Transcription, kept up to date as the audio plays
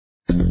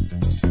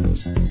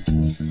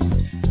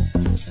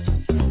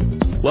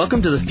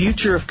Welcome to the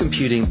Future of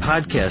Computing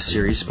podcast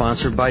series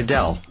sponsored by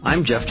Dell.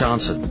 I'm Jeff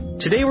Johnson.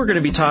 Today we're going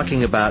to be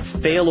talking about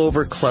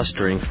failover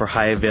clustering for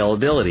high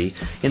availability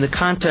in the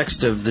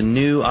context of the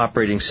new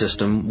operating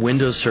system,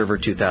 Windows Server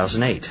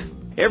 2008.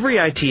 Every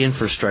IT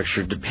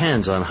infrastructure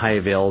depends on high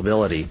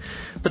availability,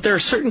 but there are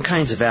certain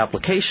kinds of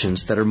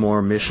applications that are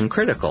more mission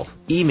critical.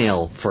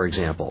 Email, for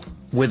example.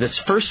 With its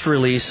first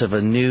release of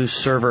a new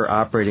server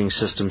operating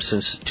system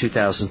since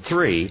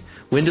 2003,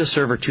 Windows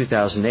Server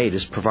 2008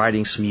 is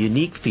providing some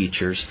unique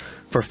features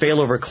for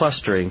failover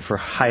clustering for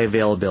high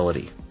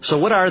availability. So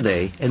what are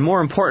they? And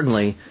more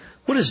importantly,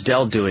 what is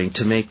Dell doing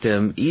to make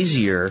them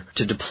easier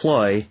to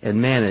deploy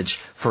and manage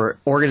for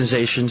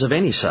organizations of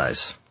any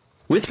size?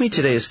 With me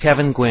today is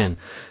Kevin Gwynn,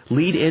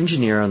 lead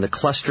engineer on the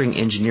clustering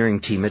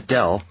engineering team at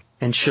Dell,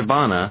 and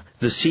Shabana,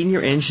 the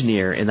senior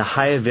engineer in the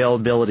high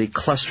availability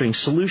clustering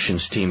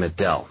solutions team at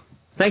Dell.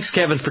 Thanks,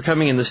 Kevin, for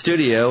coming in the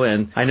studio,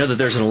 and I know that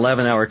there's an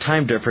 11-hour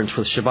time difference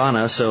with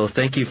Shabana, so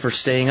thank you for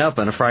staying up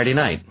on a Friday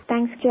night.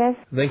 Thanks, Jeff.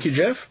 Thank you,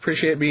 Jeff.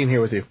 Appreciate being here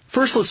with you.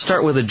 First, let's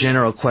start with a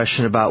general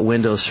question about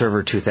Windows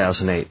Server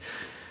 2008.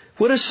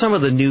 What are some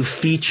of the new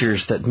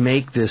features that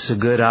make this a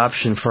good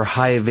option for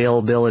high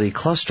availability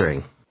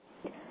clustering?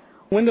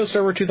 Windows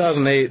Server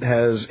 2008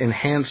 has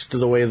enhanced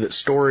the way that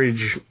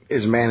storage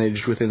is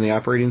managed within the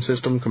operating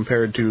system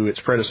compared to its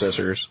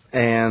predecessors.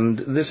 And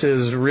this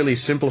has really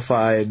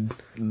simplified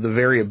the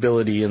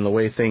variability in the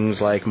way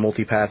things like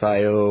multipath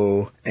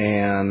I/O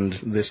and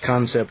this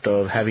concept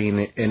of having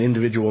an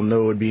individual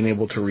node being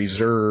able to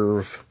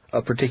reserve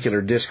a particular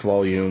disk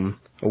volume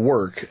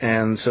work.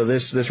 And so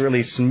this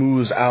really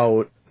smooths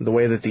out the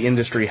way that the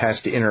industry has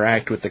to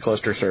interact with the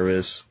cluster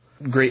service.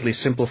 Greatly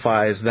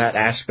simplifies that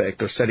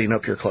aspect of setting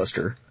up your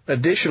cluster.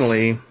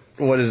 Additionally,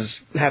 what has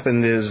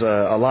happened is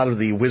a lot of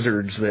the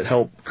wizards that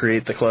help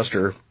create the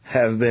cluster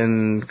have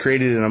been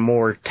created in a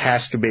more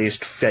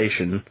task-based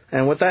fashion.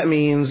 And what that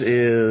means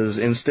is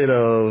instead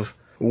of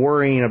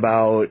worrying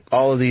about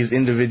all of these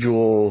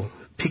individual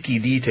picky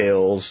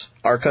details,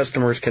 our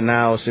customers can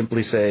now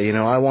simply say,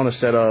 I want to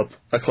set up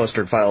a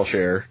clustered file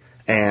share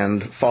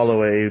and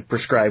follow a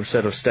prescribed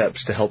set of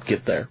steps to help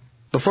get there.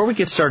 Before we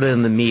get started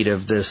in the meat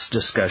of this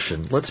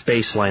discussion, let's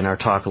baseline our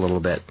talk a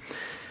little bit.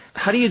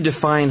 How do you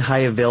define high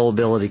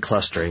availability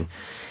clustering?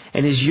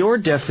 And is your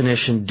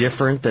definition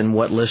different than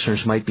what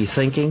listeners might be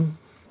thinking?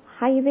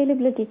 High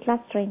availability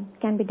clustering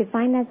can be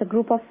defined as a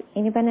group of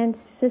independent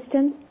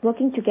systems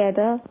working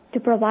together to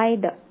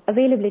provide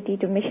availability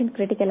to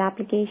mission-critical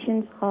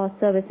applications or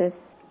services.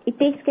 It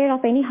takes care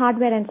of any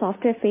hardware and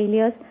software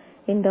failures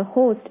in the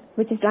host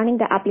which is running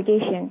the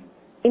application.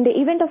 In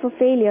the event of a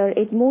failure,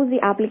 it moves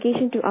the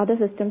application to other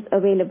systems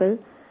available,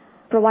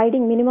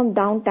 providing minimum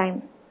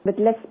downtime with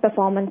less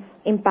performance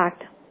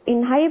impact.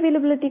 In high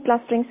availability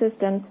clustering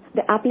systems,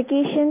 the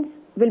applications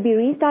will be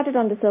restarted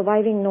on the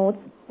surviving nodes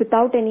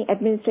without any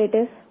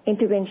administrative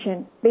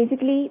intervention.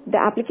 Basically, the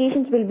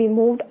applications will be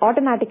moved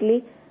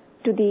automatically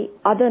to the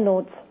other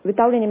nodes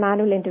without any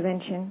manual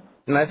intervention.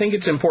 And I think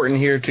it's important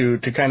here to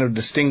kind of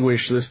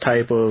distinguish this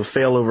type of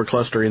failover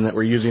clustering that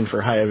we're using for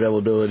high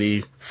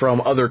availability from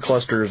other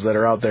clusters that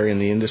are out there in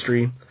the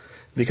industry,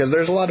 because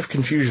there's a lot of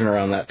confusion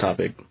around that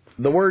topic.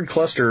 The word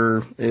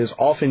cluster is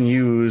often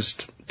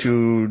used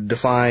to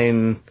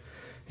define,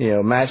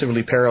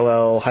 massively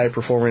parallel,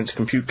 high-performance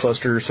compute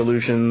cluster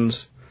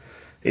solutions.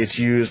 It's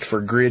used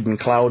for grid and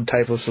cloud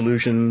type of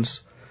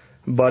solutions.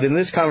 But in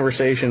this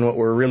conversation, what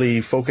we're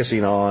really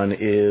focusing on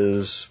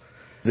is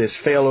this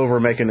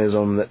failover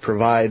mechanism that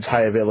provides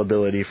high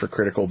availability for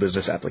critical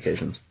business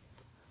applications.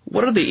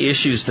 What are the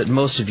issues that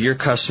most of your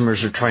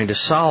customers are trying to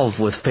solve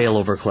with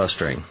failover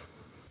clustering?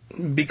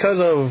 Because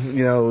of,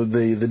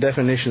 the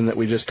definition that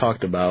we just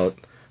talked about,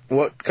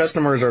 what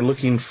customers are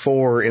looking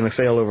for in a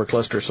failover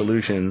cluster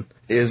solution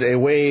is a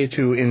way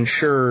to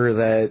ensure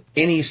that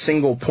any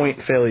single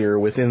point failure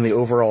within the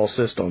overall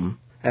system,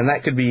 and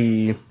that could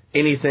be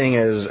anything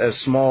as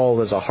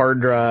small as a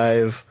hard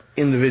drive,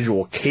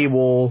 individual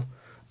cable,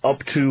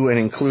 up to and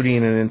including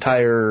an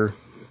entire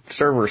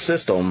server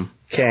system,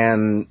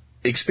 can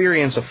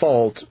experience a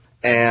fault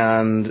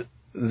and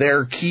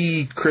their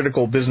key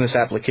critical business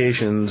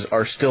applications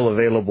are still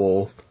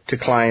available to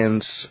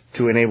clients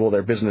to enable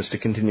their business to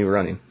continue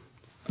running.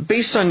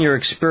 Based on your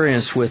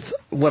experience with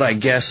what I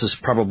guess is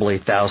probably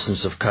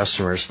thousands of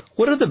customers,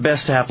 what are the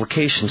best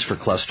applications for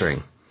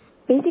clustering?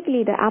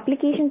 Basically, the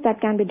applications that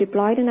can be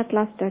deployed in a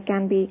cluster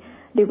can be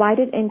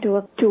divided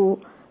into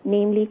two,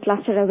 namely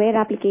cluster-aware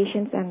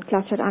applications and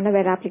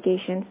cluster-unaware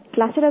applications.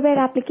 Cluster-aware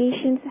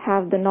applications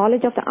have the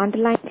knowledge of the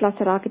underlying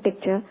cluster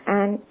architecture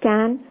and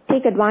can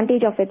take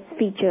advantage of its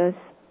features,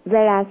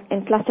 whereas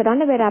in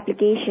cluster-unaware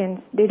applications,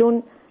 they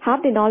don't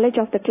have the knowledge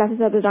of the cluster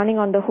service running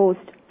on the host.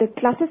 The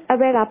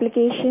cluster-aware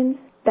applications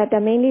that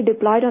are mainly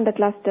deployed on the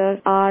cluster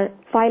are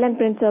file and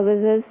print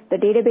services, the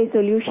database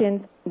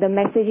solutions, the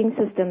messaging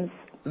systems.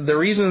 The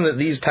reason that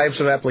these types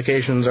of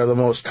applications are the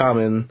most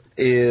common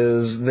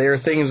is they're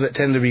things that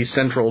tend to be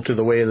central to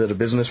the way that a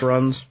business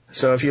runs.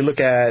 So if you look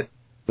at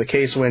The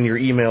case when your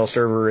email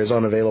server is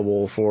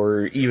unavailable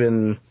for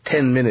even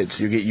 10 minutes,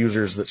 you get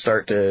users that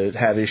start to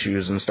have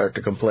issues and start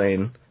to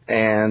complain.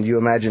 And you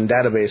imagine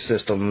database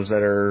systems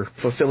that are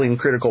fulfilling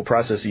critical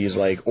processes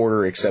like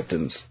order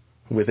acceptance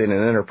within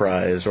an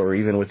enterprise or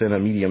even within a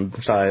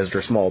medium-sized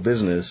or small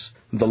business.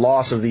 The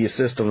loss of these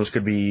systems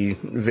could be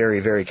very,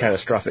 very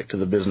catastrophic to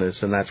the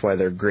business, and that's why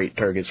they're great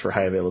targets for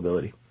high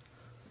availability.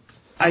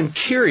 I'm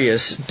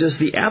curious, does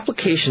the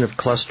application of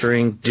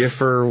clustering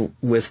differ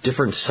with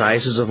different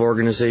sizes of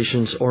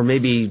organizations or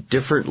maybe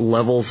different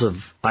levels of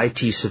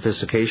IT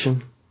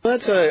sophistication?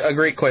 That's a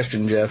great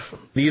question, Jeff.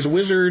 These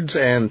wizards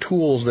and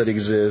tools that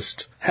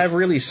exist have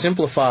really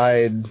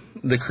simplified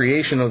the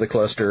creation of the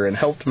cluster and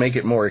helped make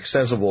it more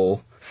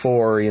accessible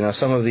for,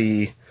 some of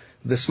the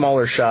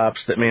smaller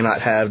shops that may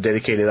not have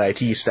dedicated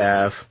IT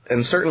staff.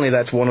 And certainly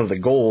that's one of the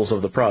goals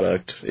of the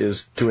product,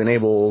 is to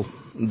enable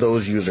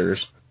those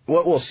users.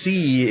 What we'll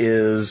see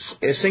is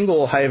a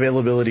single high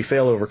availability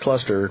failover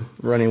cluster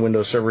running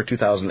Windows Server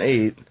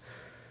 2008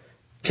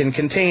 can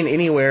contain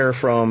anywhere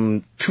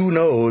from 2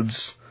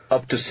 nodes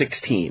up to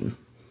 16.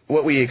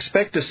 What we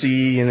expect to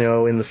see, in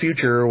the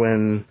future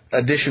when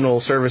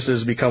additional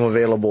services become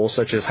available,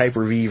 such as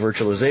Hyper-V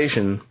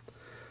virtualization,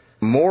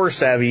 more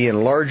savvy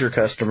and larger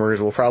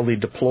customers will probably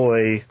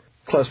deploy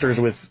clusters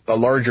with a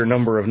larger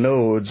number of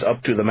nodes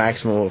up to the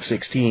maximum of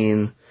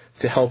 16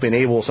 to help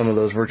enable some of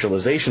those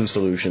virtualization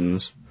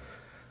solutions.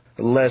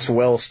 Less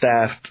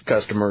well-staffed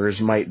customers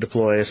might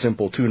deploy a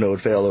simple 2-node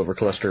failover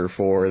cluster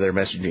for their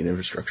messaging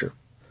infrastructure.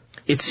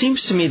 It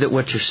seems to me that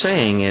what you're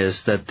saying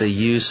is that the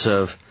use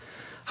of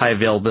high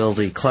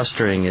availability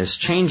clustering is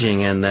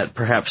changing and that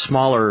perhaps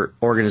smaller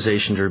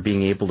organizations are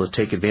being able to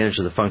take advantage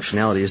of the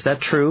functionality. Is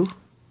that true?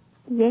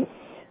 Yes.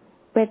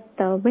 With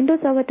Windows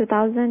Server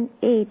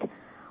 2008,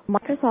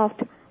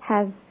 Microsoft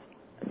has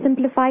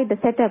simplified the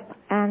setup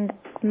and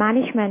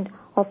management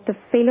of the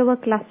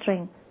failover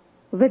clustering.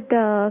 With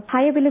the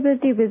high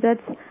availability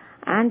wizards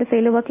and the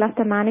failover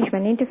cluster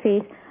management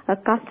interface, a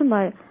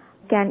customer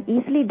can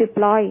easily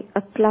deploy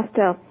a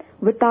cluster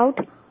without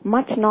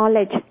much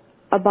knowledge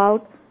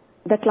about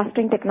the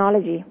clustering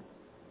technology.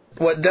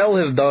 What Dell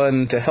has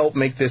done to help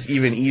make this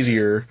even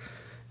easier,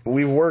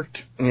 we've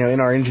worked,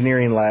 in our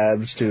engineering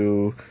labs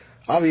to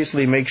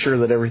obviously make sure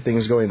that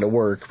everything's going to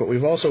work, but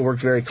we've also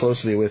worked very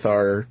closely with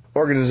our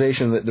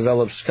organization that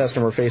develops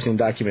customer-facing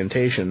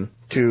documentation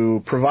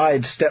to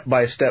provide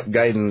step-by-step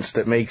guidance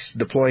that makes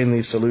deploying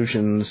these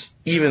solutions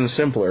even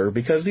simpler,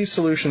 because these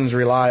solutions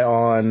rely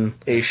on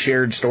a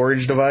shared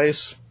storage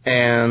device,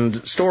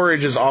 and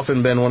storage has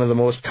often been one of the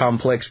most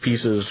complex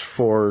pieces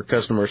for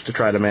customers to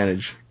try to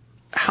manage.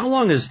 How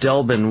long has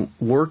Dell been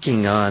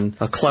working on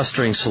a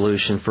clustering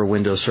solution for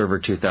Windows Server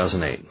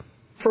 2008?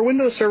 For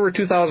Windows Server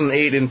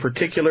 2008 in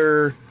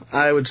particular,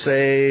 I would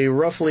say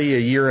roughly a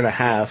year and a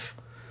half.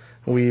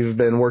 We've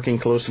been working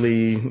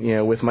closely,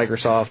 with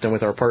Microsoft and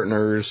with our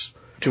partners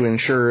to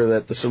ensure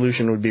that the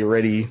solution would be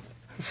ready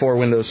for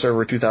Windows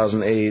Server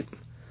 2008.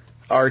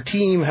 Our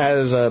team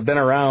has been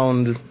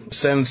around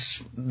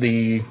since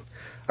the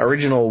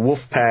original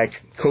Wolfpack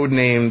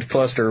codenamed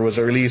cluster was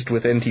released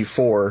with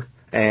NT4.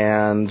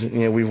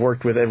 And, we've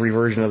worked with every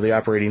version of the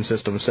operating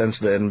system since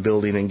then,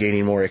 building and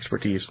gaining more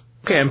expertise.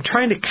 Okay, I'm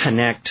trying to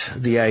connect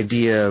the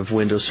idea of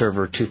Windows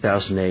Server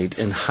 2008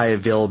 and high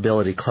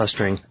availability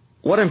clustering.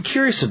 What I'm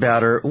curious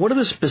about are what are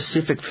the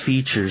specific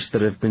features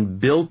that have been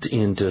built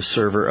into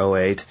Server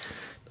 08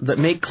 that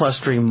make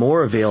clustering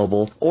more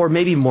available or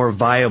maybe more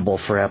viable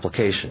for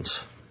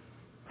applications?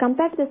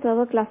 Compared to the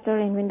server cluster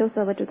in Windows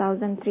Server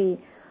 2003,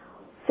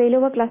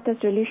 Failover Cluster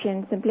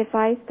Solution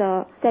simplifies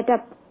the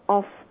setup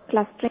of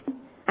clustering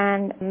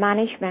and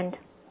management.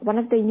 One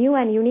of the new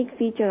and unique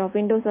features of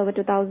Windows Server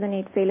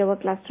 2008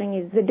 failover clustering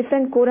is the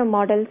different quorum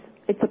models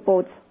it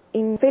supports.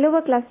 In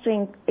failover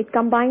clustering, it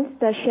combines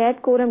the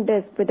shared quorum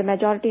disk with the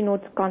majority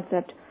nodes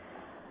concept.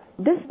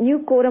 This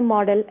new quorum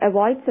model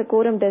avoids the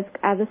quorum disk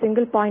as a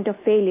single point of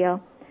failure,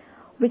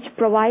 which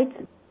provides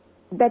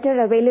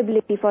better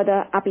availability for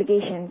the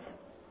applications.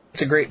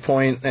 It's a great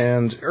point,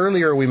 and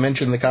earlier we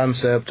mentioned the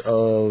concept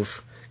of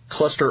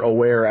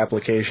cluster-aware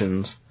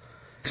applications.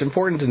 It's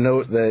important to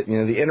note that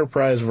the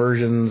enterprise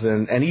versions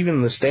and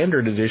even the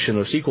standard edition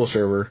of SQL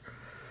Server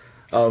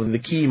of the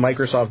key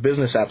Microsoft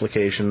business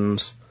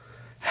applications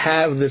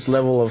have this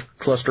level of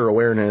cluster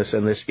awareness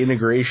and this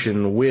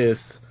integration with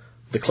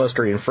the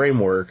clustering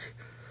framework.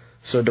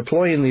 So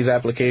deploying these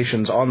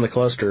applications on the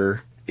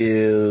cluster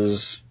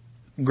is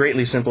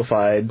greatly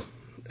simplified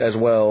as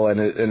well, and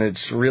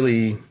it's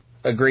really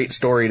a great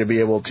story to be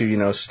able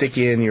to, stick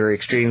in your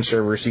Exchange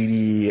Server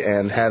CD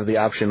and have the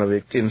option of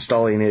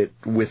installing it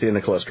within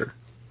a cluster.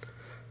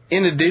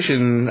 In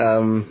addition,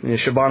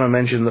 Shabana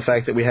mentioned the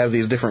fact that we have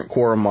these different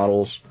quorum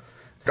models.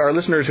 Our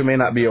listeners who may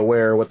not be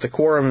aware, what the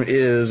quorum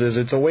is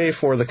it's a way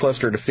for the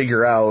cluster to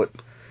figure out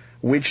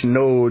which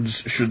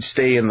nodes should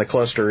stay in the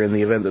cluster in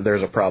the event that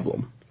there's a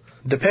problem.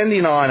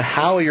 Depending on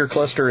how your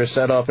cluster is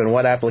set up and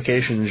what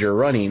applications you're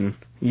running,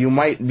 you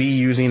might be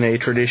using a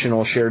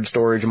traditional shared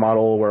storage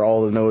model where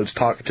all the nodes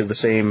talk to the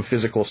same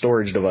physical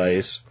storage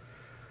device,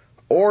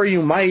 Or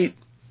you might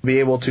be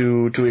able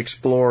to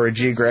explore a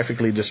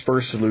geographically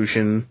dispersed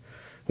solution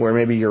where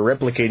maybe you're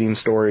replicating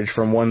storage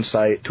from one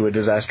site to a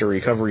disaster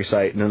recovery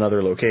site in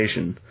another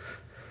location.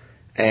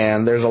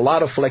 And there's a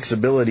lot of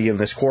flexibility in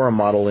this quorum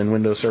model in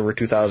Windows Server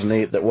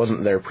 2008 that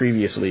wasn't there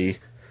previously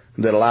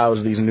that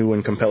allows these new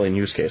and compelling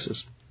use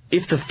cases.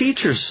 If the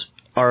features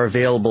are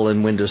available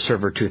in Windows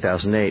Server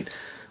 2008,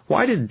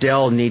 why did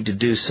Dell need to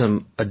do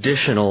some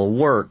additional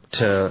work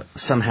to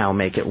somehow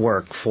make it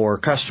work for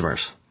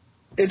customers?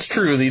 It's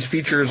true, these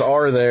features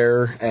are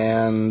there,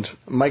 and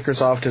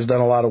Microsoft has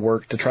done a lot of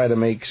work to try to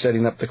make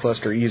setting up the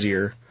cluster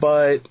easier.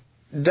 But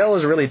Dell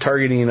is really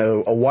targeting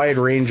a wide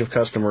range of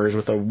customers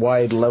with a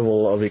wide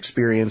level of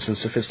experience and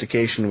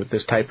sophistication with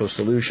this type of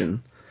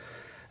solution.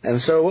 And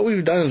so what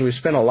we've done is we've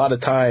spent a lot of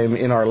time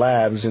in our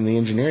labs in the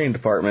engineering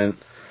department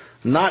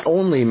not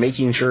only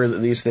making sure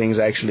that these things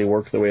actually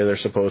work the way they're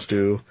supposed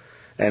to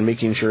and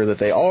making sure that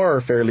they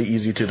are fairly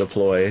easy to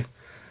deploy,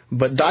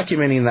 but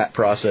documenting that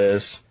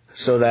process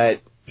so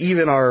that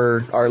even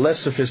our less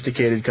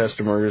sophisticated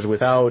customers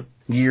without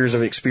years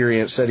of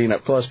experience setting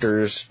up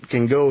clusters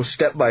can go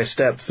step by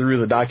step through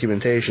the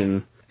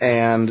documentation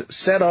and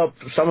set up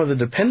some of the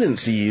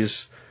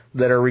dependencies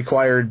that are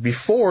required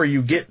before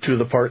you get to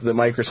the part that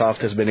Microsoft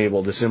has been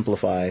able to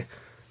simplify,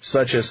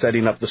 such as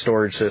setting up the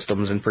storage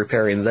systems and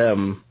preparing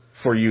them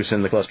for use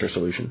in the cluster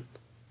solution.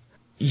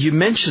 You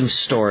mentioned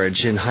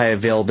storage in high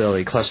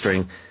availability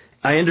clustering.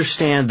 I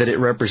understand that it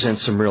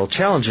represents some real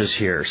challenges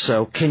here,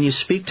 so can you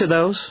speak to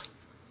those?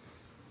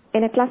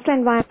 In a cluster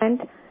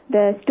environment,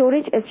 the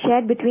storage is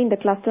shared between the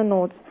cluster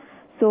nodes.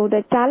 So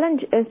the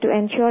challenge is to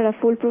ensure a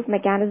foolproof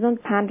mechanism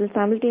to handle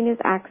simultaneous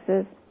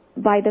access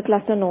by the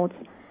cluster nodes.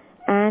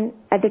 And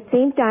at the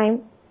same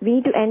time, we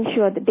need to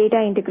ensure the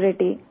data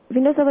integrity.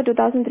 Windows Server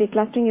 2003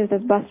 clustering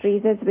uses bus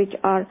resets which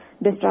are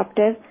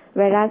disruptive,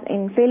 whereas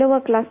in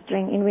failover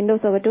clustering in Windows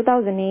Server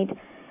 2008,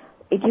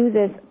 it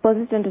uses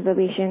persistent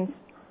reservations.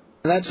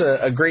 And that's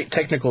a great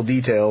technical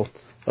detail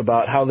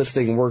about how this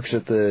thing works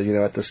at the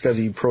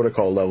SCSI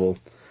protocol level.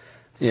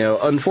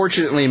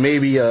 Unfortunately,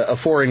 maybe a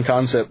foreign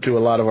concept to a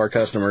lot of our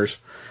customers.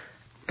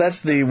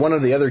 That's one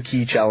of the other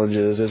key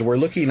challenges is we're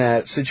looking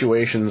at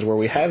situations where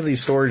we have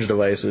these storage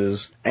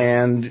devices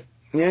and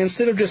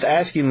instead of just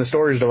asking the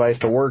storage device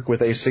to work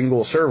with a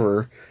single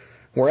server,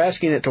 we're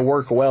asking it to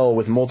work well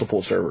with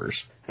multiple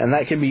servers. And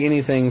that can be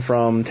anything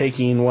from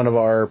taking one of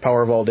our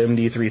PowerVault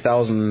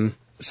MD3000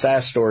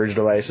 SAS storage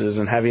devices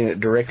and having it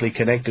directly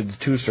connected to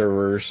two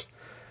servers,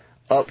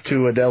 up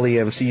to a Dell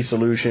EMC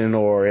solution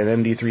or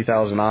an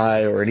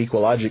MD3000i or an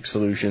EqualLogic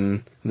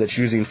solution that's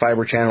using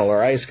Fibre Channel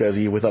or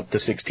iSCSI with up to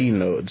 16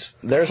 nodes.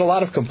 There's a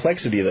lot of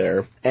complexity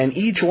there, and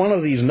each one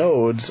of these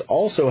nodes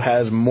also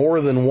has more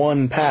than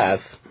one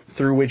path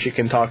through which it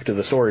can talk to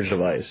the storage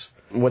device.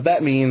 What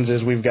that means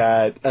is we've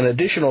got an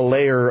additional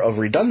layer of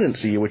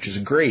redundancy, which is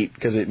great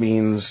because it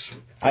means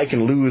I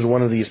can lose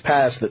one of these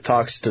paths that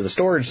talks to the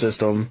storage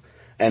system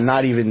and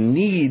not even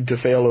need to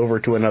fail over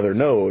to another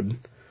node.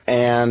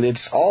 And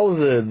it's all of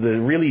the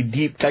really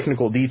deep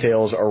technical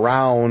details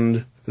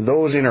around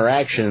those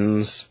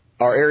interactions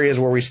are areas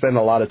where we spend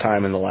a lot of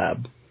time in the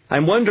lab.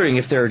 I'm wondering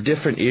if there are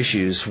different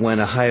issues when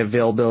a high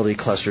availability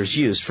cluster is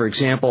used. For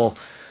example,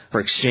 for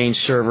Exchange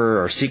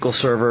Server or SQL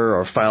Server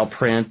or File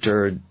Print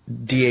or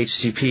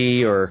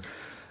DHCP or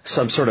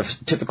some sort of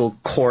typical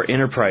core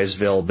enterprise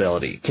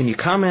availability. Can you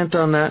comment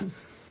on that?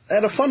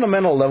 At a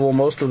fundamental level,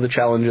 most of the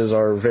challenges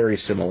are very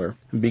similar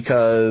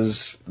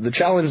because the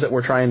challenge that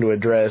we're trying to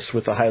address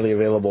with a highly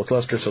available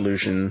cluster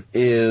solution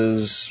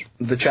is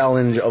the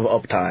challenge of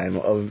uptime,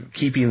 of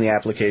keeping the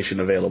application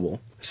available.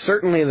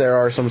 Certainly there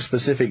are some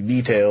specific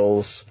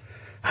details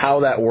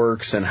how that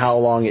works and how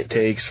long it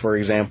takes, for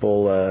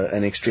example,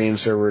 an Exchange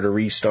server to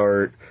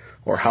restart,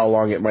 or how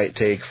long it might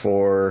take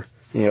for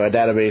a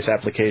database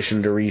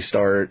application to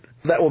restart.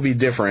 That will be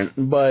different,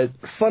 but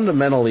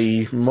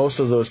fundamentally, most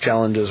of those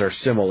challenges are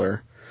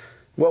similar.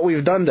 What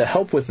we've done to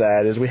help with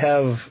that is we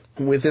have,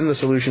 within the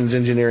solutions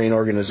engineering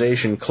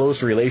organization,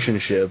 close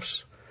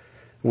relationships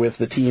with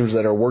the teams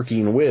that are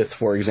working with,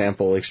 for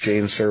example,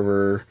 Exchange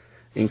Server,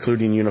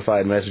 including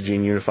unified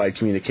messaging, unified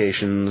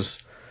communications,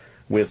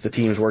 with the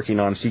teams working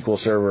on SQL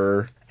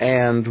Server,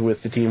 and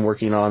with the team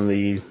working on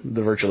the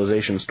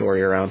virtualization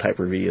story around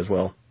Hyper-V as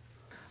well.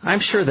 I'm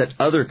sure that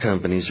other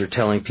companies are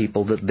telling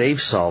people that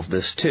they've solved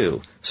this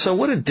too. So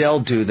what did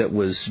Dell do that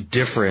was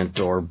different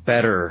or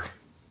better?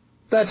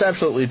 That's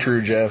absolutely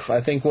true, Jeff.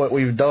 I think what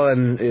we've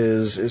done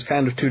is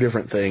kind of two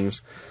different things.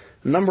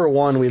 Number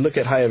one, we look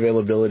at high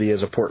availability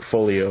as a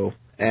portfolio,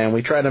 and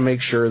we try to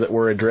make sure that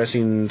we're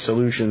addressing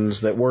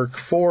solutions that work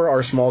for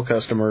our small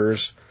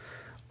customers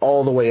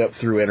all the way up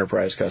through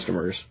enterprise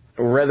customers,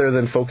 rather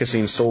than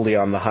focusing solely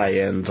on the high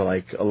end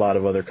like a lot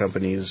of other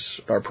companies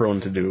are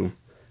prone to do.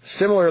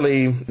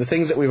 Similarly, the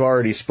things that we've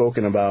already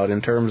spoken about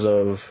in terms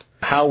of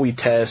how we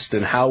test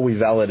and how we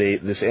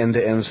validate this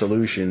end-to-end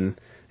solution,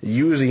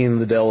 using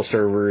the Dell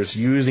servers,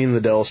 using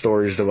the Dell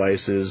storage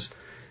devices,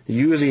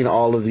 using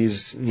all of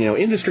these,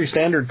 industry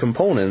standard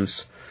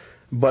components,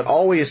 but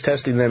always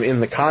testing them in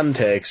the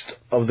context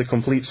of the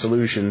complete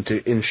solution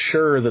to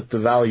ensure that the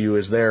value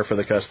is there for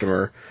the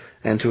customer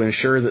and to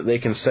ensure that they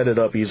can set it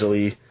up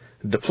easily,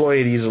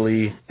 deploy it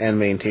easily, and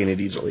maintain it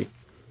easily.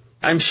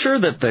 I'm sure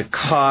that the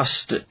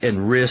cost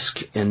and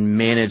risk and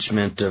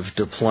management of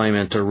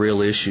deployment are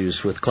real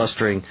issues with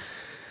clustering.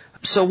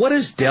 So what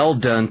has Dell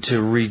done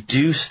to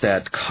reduce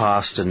that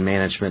cost and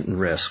management and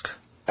risk?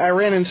 I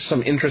ran into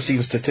some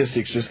interesting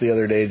statistics just the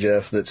other day,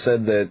 Jeff, that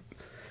said that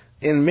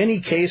in many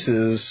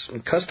cases,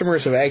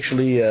 customers have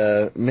actually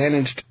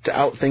managed to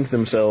outthink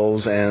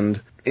themselves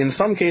and in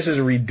some cases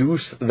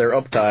reduce their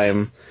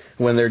uptime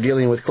when they're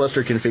dealing with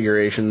cluster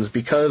configurations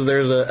because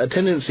there's a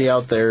tendency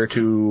out there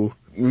to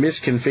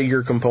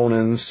misconfigure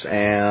components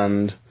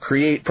and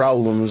create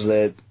problems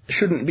that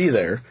shouldn't be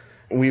there.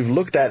 We've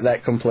looked at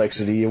that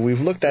complexity and we've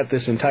looked at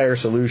this entire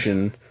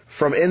solution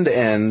from end to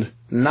end,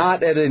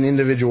 not at an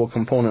individual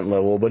component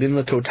level, but in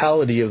the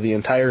totality of the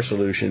entire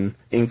solution,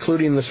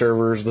 including the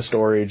servers, the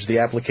storage, the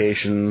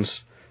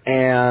applications,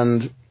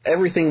 and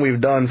everything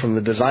we've done from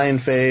the design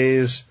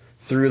phase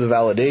through the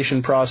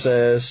validation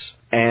process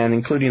and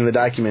including the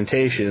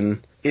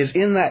documentation is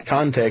in that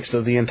context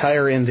of the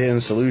entire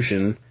end-to-end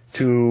solution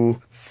to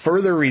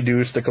further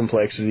reduce the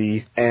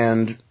complexity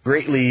and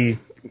greatly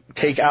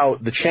take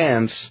out the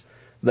chance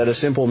that a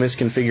simple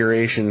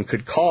misconfiguration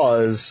could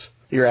cause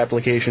your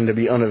application to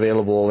be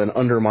unavailable and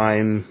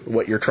undermine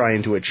what you're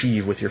trying to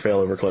achieve with your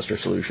failover cluster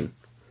solution.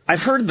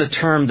 I've heard the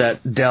term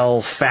that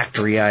Dell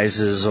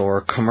factorizes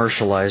or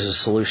commercializes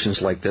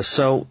solutions like this.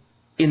 So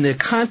in the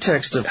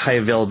context of high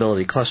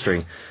availability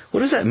clustering, what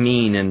does that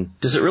mean, and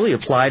does it really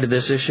apply to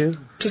this issue?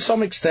 To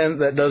some extent,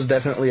 that does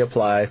definitely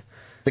apply.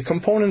 The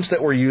components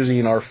that we're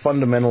using are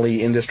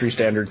fundamentally industry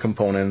standard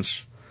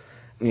components.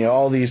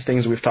 All these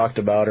things we've talked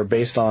about are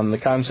based on the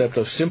concept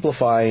of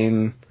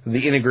simplifying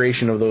the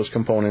integration of those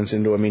components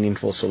into a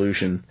meaningful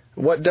solution.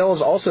 What Dell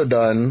has also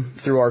done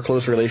through our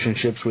close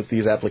relationships with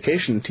these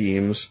application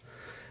teams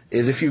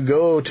is if you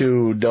go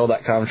to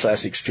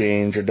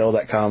Dell.com/Exchange or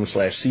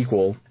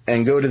Dell.com/SQL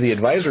and go to the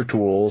advisor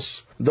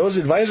tools, those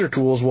advisor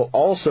tools will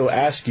also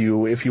ask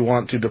you if you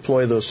want to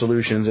deploy those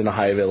solutions in a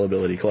high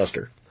availability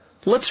cluster.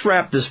 Let's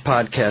wrap this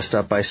podcast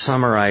up by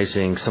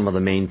summarizing some of the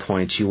main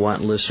points you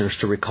want listeners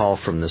to recall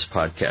from this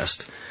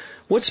podcast.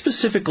 What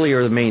specifically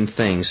are the main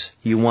things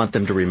you want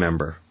them to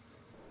remember?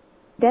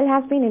 Dell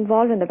has been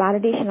involved in the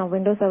validation of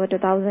Windows Server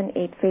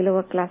 2008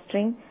 failover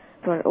clustering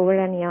for over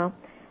a year,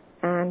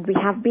 and we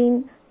have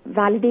been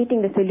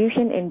validating the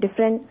solution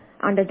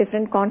under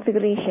different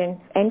configuration,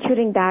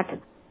 ensuring that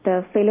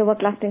the failover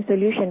clustering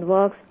solution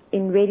works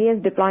in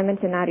various deployment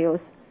scenarios.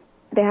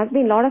 There has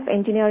been a lot of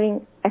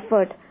engineering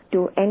effort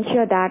to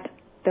ensure that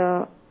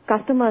the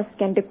customers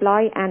can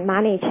deploy and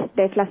manage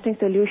their clustering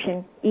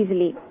solution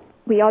easily.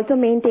 We also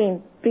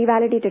maintain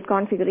pre-validated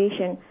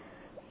configuration,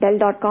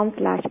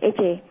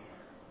 Dell.com/HA,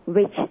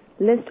 which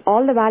lists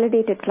all the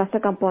validated cluster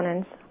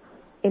components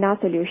in our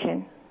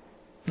solution.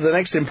 The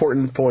next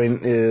important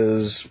point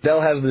is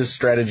Dell has this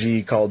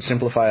strategy called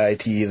Simplify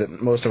IT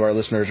that most of our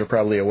listeners are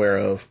probably aware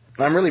of.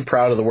 I'm really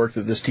proud of the work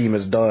that this team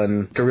has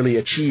done to really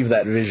achieve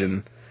that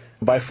vision.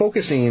 By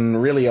focusing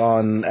really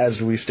on,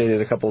 as we've stated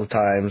a couple of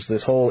times,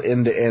 this whole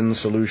end-to-end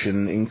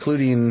solution,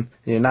 including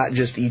not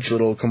just each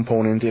little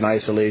component in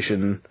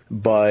isolation,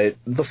 but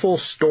the full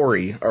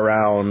story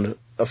around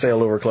a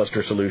failover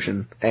cluster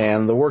solution,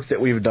 and the work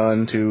that we've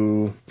done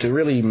to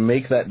really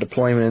make that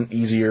deployment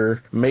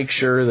easier, make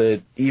sure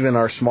that even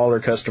our smaller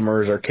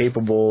customers are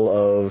capable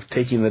of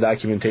taking the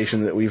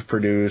documentation that we've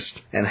produced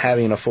and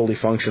having a fully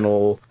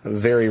functional,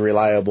 very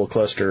reliable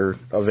cluster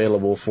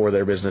available for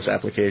their business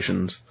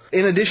applications.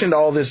 In addition to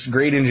all this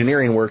great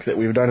engineering work that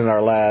we've done in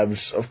our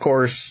labs, of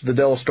course, the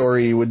Dell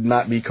story would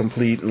not be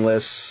complete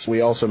unless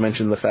we also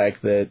mention the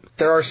fact that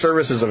there are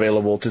services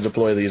available to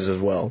deploy these as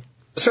well.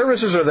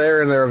 Services are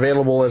there and they're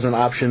available as an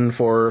option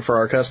for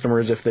our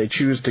customers if they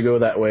choose to go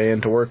that way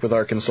and to work with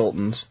our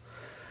consultants.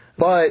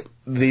 But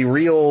the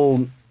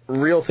real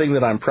thing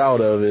that I'm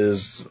proud of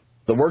is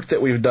the work that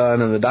we've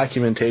done and the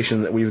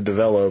documentation that we've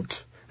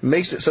developed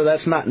makes it so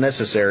that's not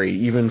necessary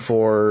even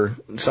for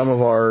some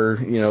of our,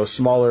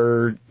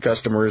 smaller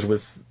customers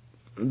with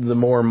the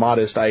more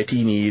modest IT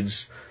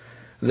needs.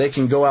 They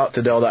can go out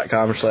to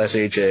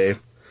Dell.com/HA.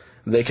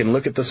 They can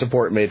look at the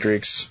support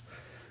matrix,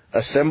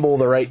 assemble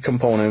the right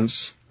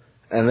components,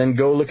 and then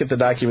go look at the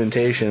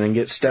documentation and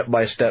get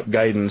step-by-step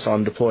guidance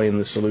on deploying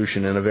the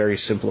solution in a very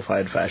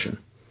simplified fashion.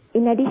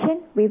 In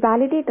addition, we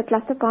validate the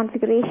cluster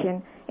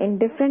configuration in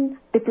different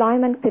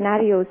deployment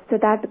scenarios so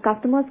that the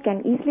customers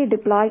can easily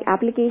deploy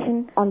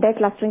applications on their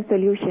clustering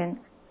solution.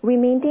 We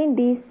maintain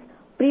these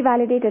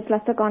pre-validated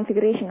cluster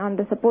configuration on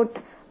the support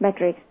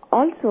metrics.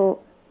 Also,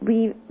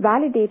 we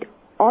validate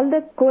all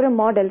the quorum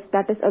models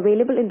that is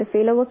available in the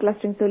failover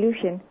clustering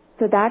solution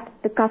so that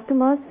the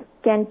customers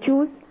can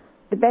choose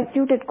the best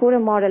suited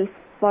quorum model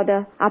for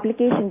the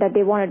application that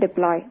they want to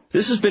deploy.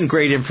 This has been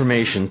great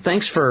information.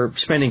 Thanks for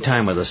spending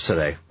time with us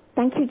today.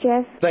 Thank you,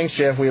 Jeff. Thanks,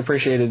 Jeff. We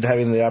appreciated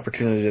having the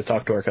opportunity to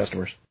talk to our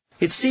customers.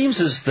 It seems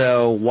as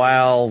though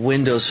while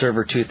Windows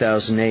Server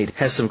 2008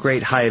 has some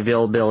great high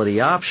availability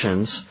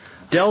options,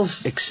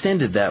 Dell's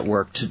extended that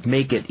work to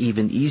make it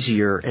even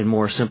easier and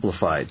more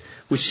simplified,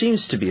 which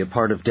seems to be a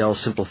part of Dell's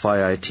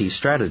Simplify IT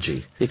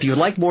strategy. If you would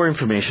like more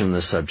information on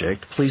this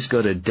subject, please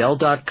go to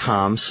dell.com/HA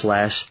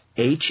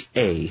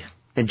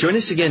and join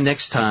us again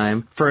next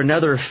time for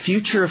another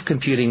Future of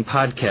Computing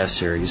podcast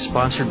series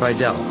sponsored by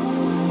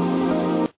Dell.